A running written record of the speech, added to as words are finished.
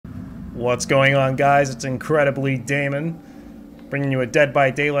What's going on, guys? It's Incredibly Damon, bringing you a Dead by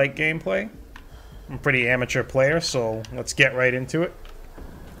Daylight gameplay. I'm a pretty amateur player, so let's get right into it.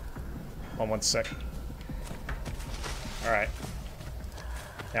 Hold on one second. Alright.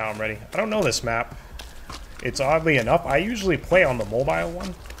 Now I'm ready. I don't know this map. It's oddly enough, I usually play on the mobile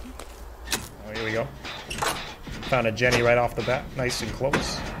one. Oh, here we go. Found a Jenny right off the bat. Nice and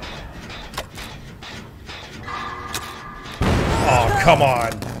close. Oh, come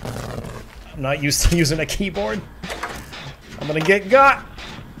on. I'm not used to using a keyboard. I'm gonna get got.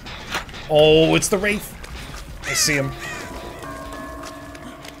 Oh, it's the Wraith. I see him.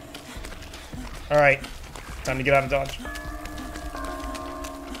 Alright. Time to get out of dodge.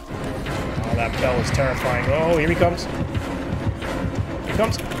 Oh, that bell is terrifying. Oh, here he comes. Here he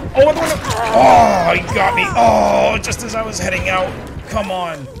comes. Oh, what the window? Oh, he got me. Oh, just as I was heading out. Come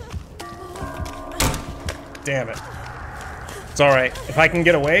on. Damn it. It's alright. If I can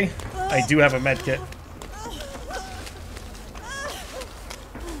get away, I do have a med kit.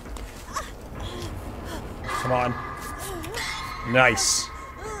 Come on. Nice.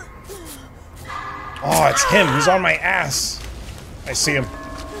 Oh, it's him. He's on my ass. I see him.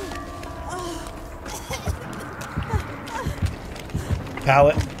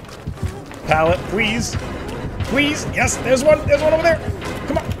 Pallet. Pallet, please. Please. Yes, there's one. There's one over there.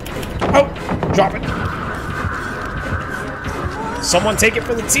 Come on. Oh, drop it. Someone take it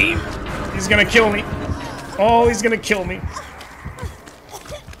for the team. He's gonna kill me. Oh, he's gonna kill me.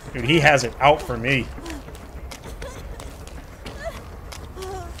 Dude, he has it out for me.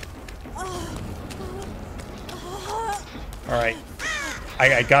 Alright.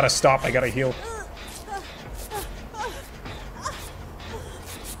 I gotta stop. I gotta heal.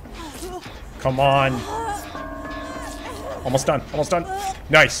 Come on. Almost done. Almost done.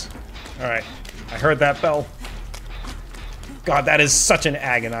 Nice. Alright. I heard that bell. God, that is such an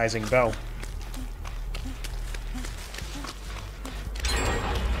agonizing bell.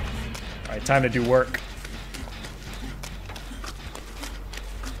 Alright, time to do work.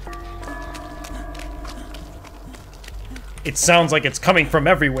 It sounds like it's coming from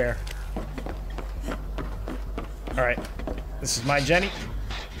everywhere. Alright. This is my Jenny.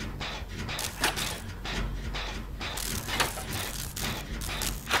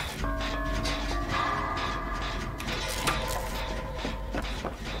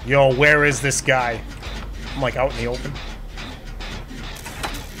 Yo, where is this guy? I'm like out in the open.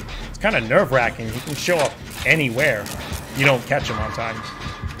 It's kind of nerve-wracking. He can show up anywhere. You don't catch him on time.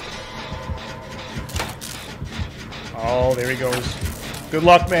 Oh, there he goes. Good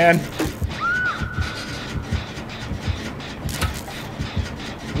luck, man.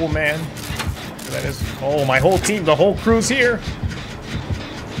 Oh, man. That is. Oh, my whole team, the whole crew's here.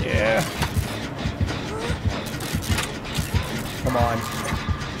 Yeah. Come on.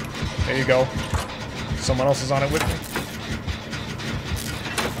 There you go. Someone else is on it with me.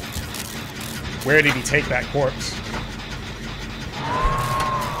 Where did he take that corpse?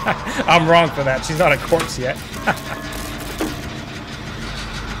 I'm wrong for that. She's not a corpse yet.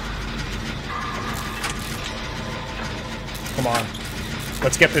 Come on.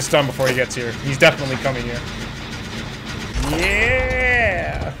 Let's get this done before he gets here. He's definitely coming here.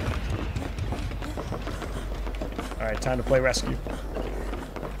 Yeah! Alright, time to play rescue.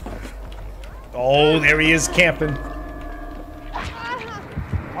 Oh, there he is camping.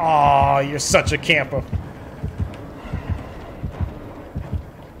 Aw, you're such a camper.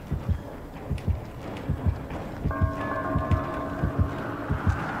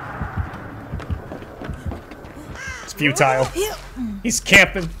 It's futile. He's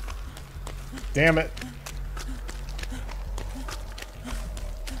camping. Damn it.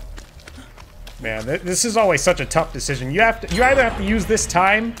 Man, this is always such a tough decision. You either have to use this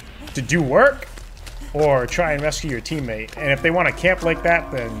time to do work or try and rescue your teammate. And if they want to camp like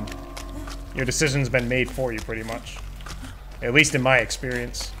that, then your decision's been made for you pretty much. At least in my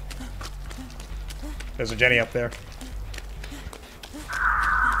experience. There's a Jenny up there.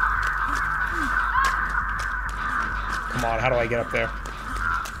 Come on, how do I get up there?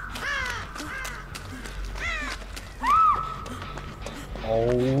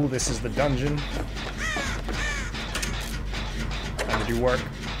 Oh, this is the dungeon. Time to do work.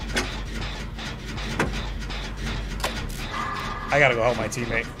 I gotta go help my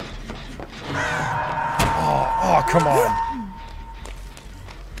teammate. Oh, come on.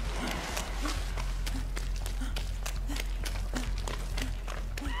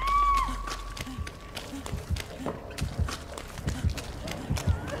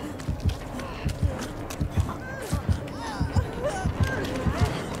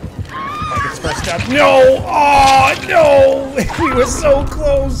 No! Oh, no! He was so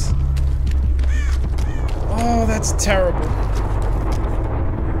close! Oh, that's terrible.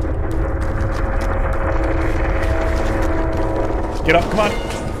 Get up, come on.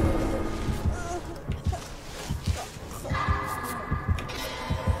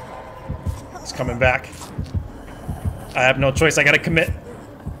 It's coming back. I have no choice, I gotta commit.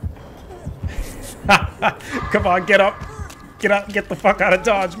 Come on, get up. Get up, get the fuck out of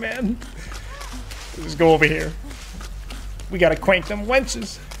Dodge, man. Let's go over here. We gotta crank them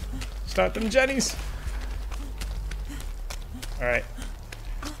wenches. Start them jennies. Alright.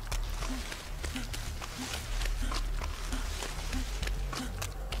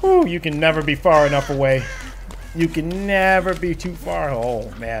 Whew, you can never be far enough away. You can never be too far.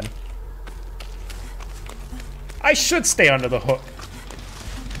 Oh, man. I should stay under the hook.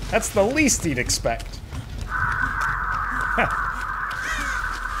 That's the least he'd expect. Huh.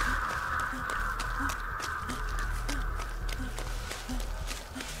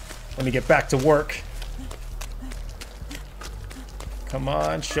 Let me get back to work. Come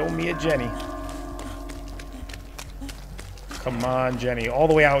on, show me a Jenny. Come on, Jenny. All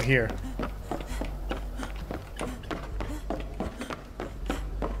the way out here.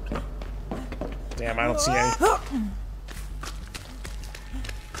 Damn, I don't see any.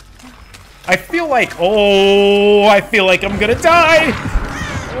 I feel like... Oh, I feel like I'm gonna die!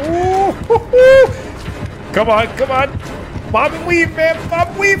 Ooh, come on, come on. Bob and weave, man. Bob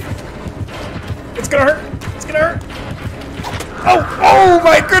and weave. It's gonna hurt. It's gonna hurt. Oh, oh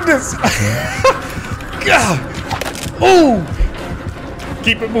my goodness. God. Oh.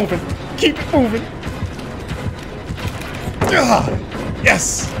 Keep it moving. Keep it moving.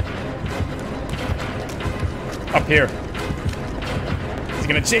 Yes. Up here. Is he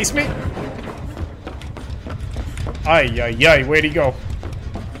gonna chase me? Ay, ay, ay. Where'd he go?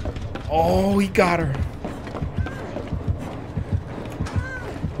 Oh, he got her.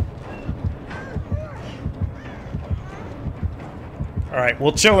 Alright,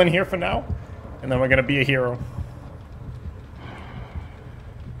 we'll chill in here for now, and then we're gonna be a hero.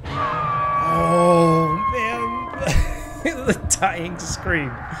 Oh, man. The dying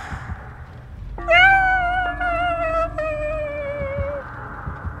scream.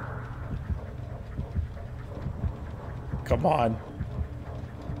 Come on.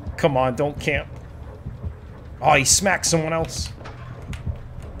 Come on, don't camp. Oh, he smacked someone else.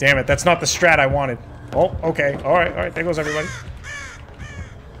 Damn it, that's not the strat I wanted. Oh, okay. Alright, there goes everybody.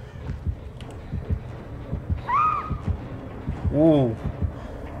 Ooh.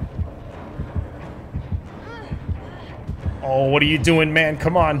 Oh, what are you doing, man?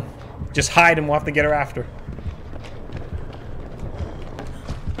 Come on. Just hide and we'll have to get her after.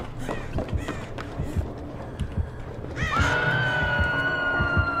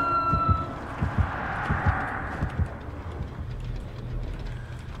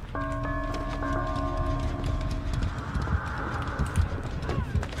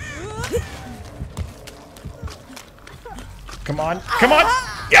 Come on, come on!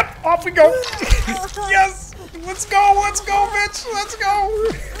 Yep, off we go! Yes! Let's go, bitch! Let's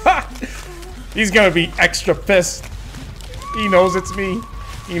go! He's gonna be extra pissed. He knows it's me.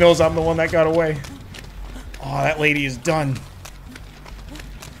 He knows I'm the one that got away. Oh, that lady is done.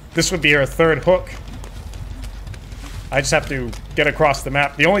 This would be her third hook. I just have to get across the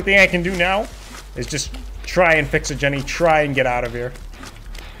map. The only thing I can do now is just try and fix a Jenny, try and get out of here.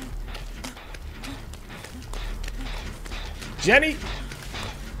 Jenny!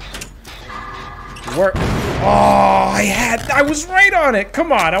 Work. Oh, I was right on it!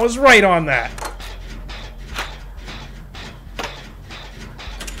 Come on, I was right on that.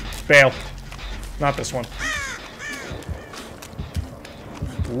 Fail. Not this one.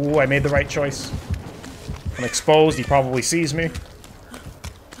 Ooh, I made the right choice. I'm exposed, he probably sees me.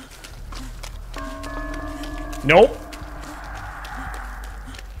 Nope.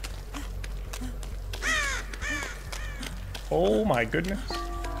 Oh my goodness.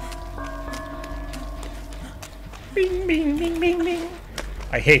 Bing, bing, bing, bing, bing.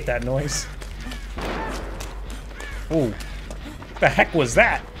 I hate that noise. Ooh. The heck was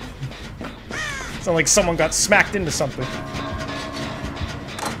that? Sounded like someone got smacked into something.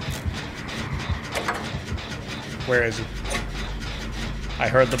 Where is he? I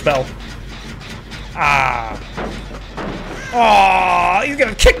heard the bell. Ah. Oh, he's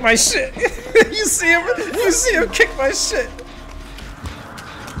gonna kick my shit. You see him? You see him kick my shit.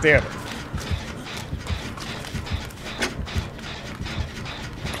 Damn it.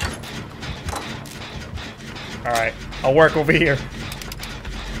 Alright, I'll work over here.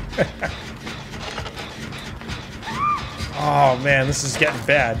 Oh man, this is getting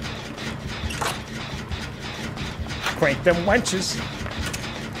bad. Crank them wenches.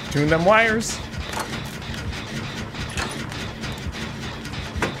 Tune them wires.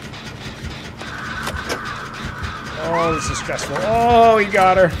 Oh, this is stressful. Oh, he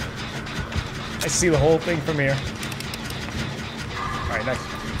got her. I see the whole thing from here. Alright, nice.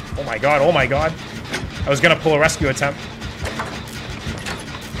 Oh my god, oh my god. I was gonna pull a rescue attempt.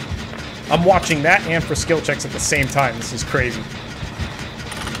 I'm watching that and for skill checks at the same time. This is crazy.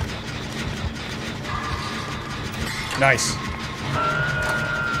 Nice.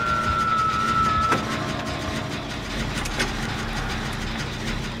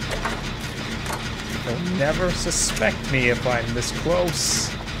 They'll never suspect me if I'm this close.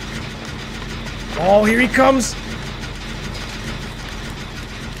 Oh, here he comes!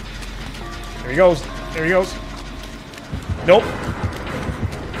 There he goes. There he goes. Nope.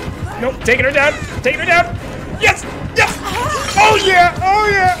 Nope. Taking her down. Taking her down. Yes! Yes! Oh yeah! Oh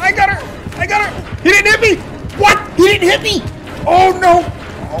yeah! I got her! I got her! He didn't hit me! What? He didn't hit me! Oh no!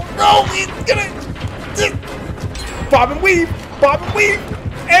 Oh no! He's gonna... Bob and weave! Bob and weave!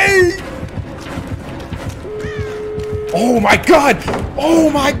 Hey! Oh my god! Oh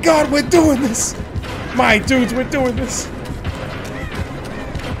my god! We're doing this! My dudes, we're doing this!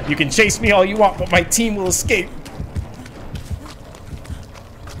 You can chase me all you want, but my team will escape.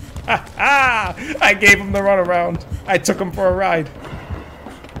 Ha ha! I gave him the runaround. I took him for a ride.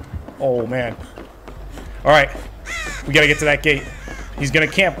 Oh man. Alright. We gotta get to that gate. He's gonna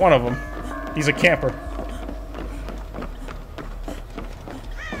camp one of them. He's a camper.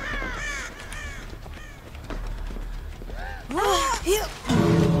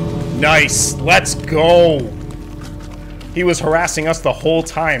 Nice! Let's go! He was harassing us the whole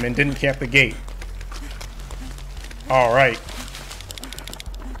time and didn't camp the gate. Alright.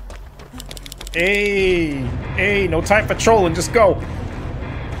 Hey! Hey, no time for trolling, just go!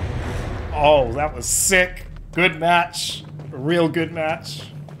 Oh, that was sick. Good match. A real good match.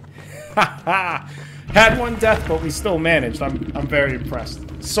 Haha! Had one death, but we still managed. I'm very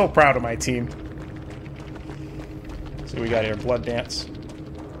impressed. So proud of my team. See what we got here. Blood dance.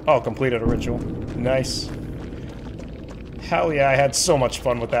 Oh, completed a ritual. Nice. Hell yeah, I had so much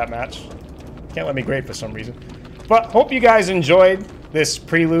fun with that match. Can't let me grade for some reason. But hope you guys enjoyed this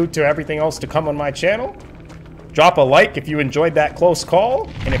prelude to everything else to come on my channel. Drop a like if you enjoyed that close call.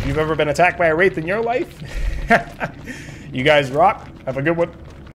 And if you've ever been attacked by a wraith in your life. You guys rock. Have a good one.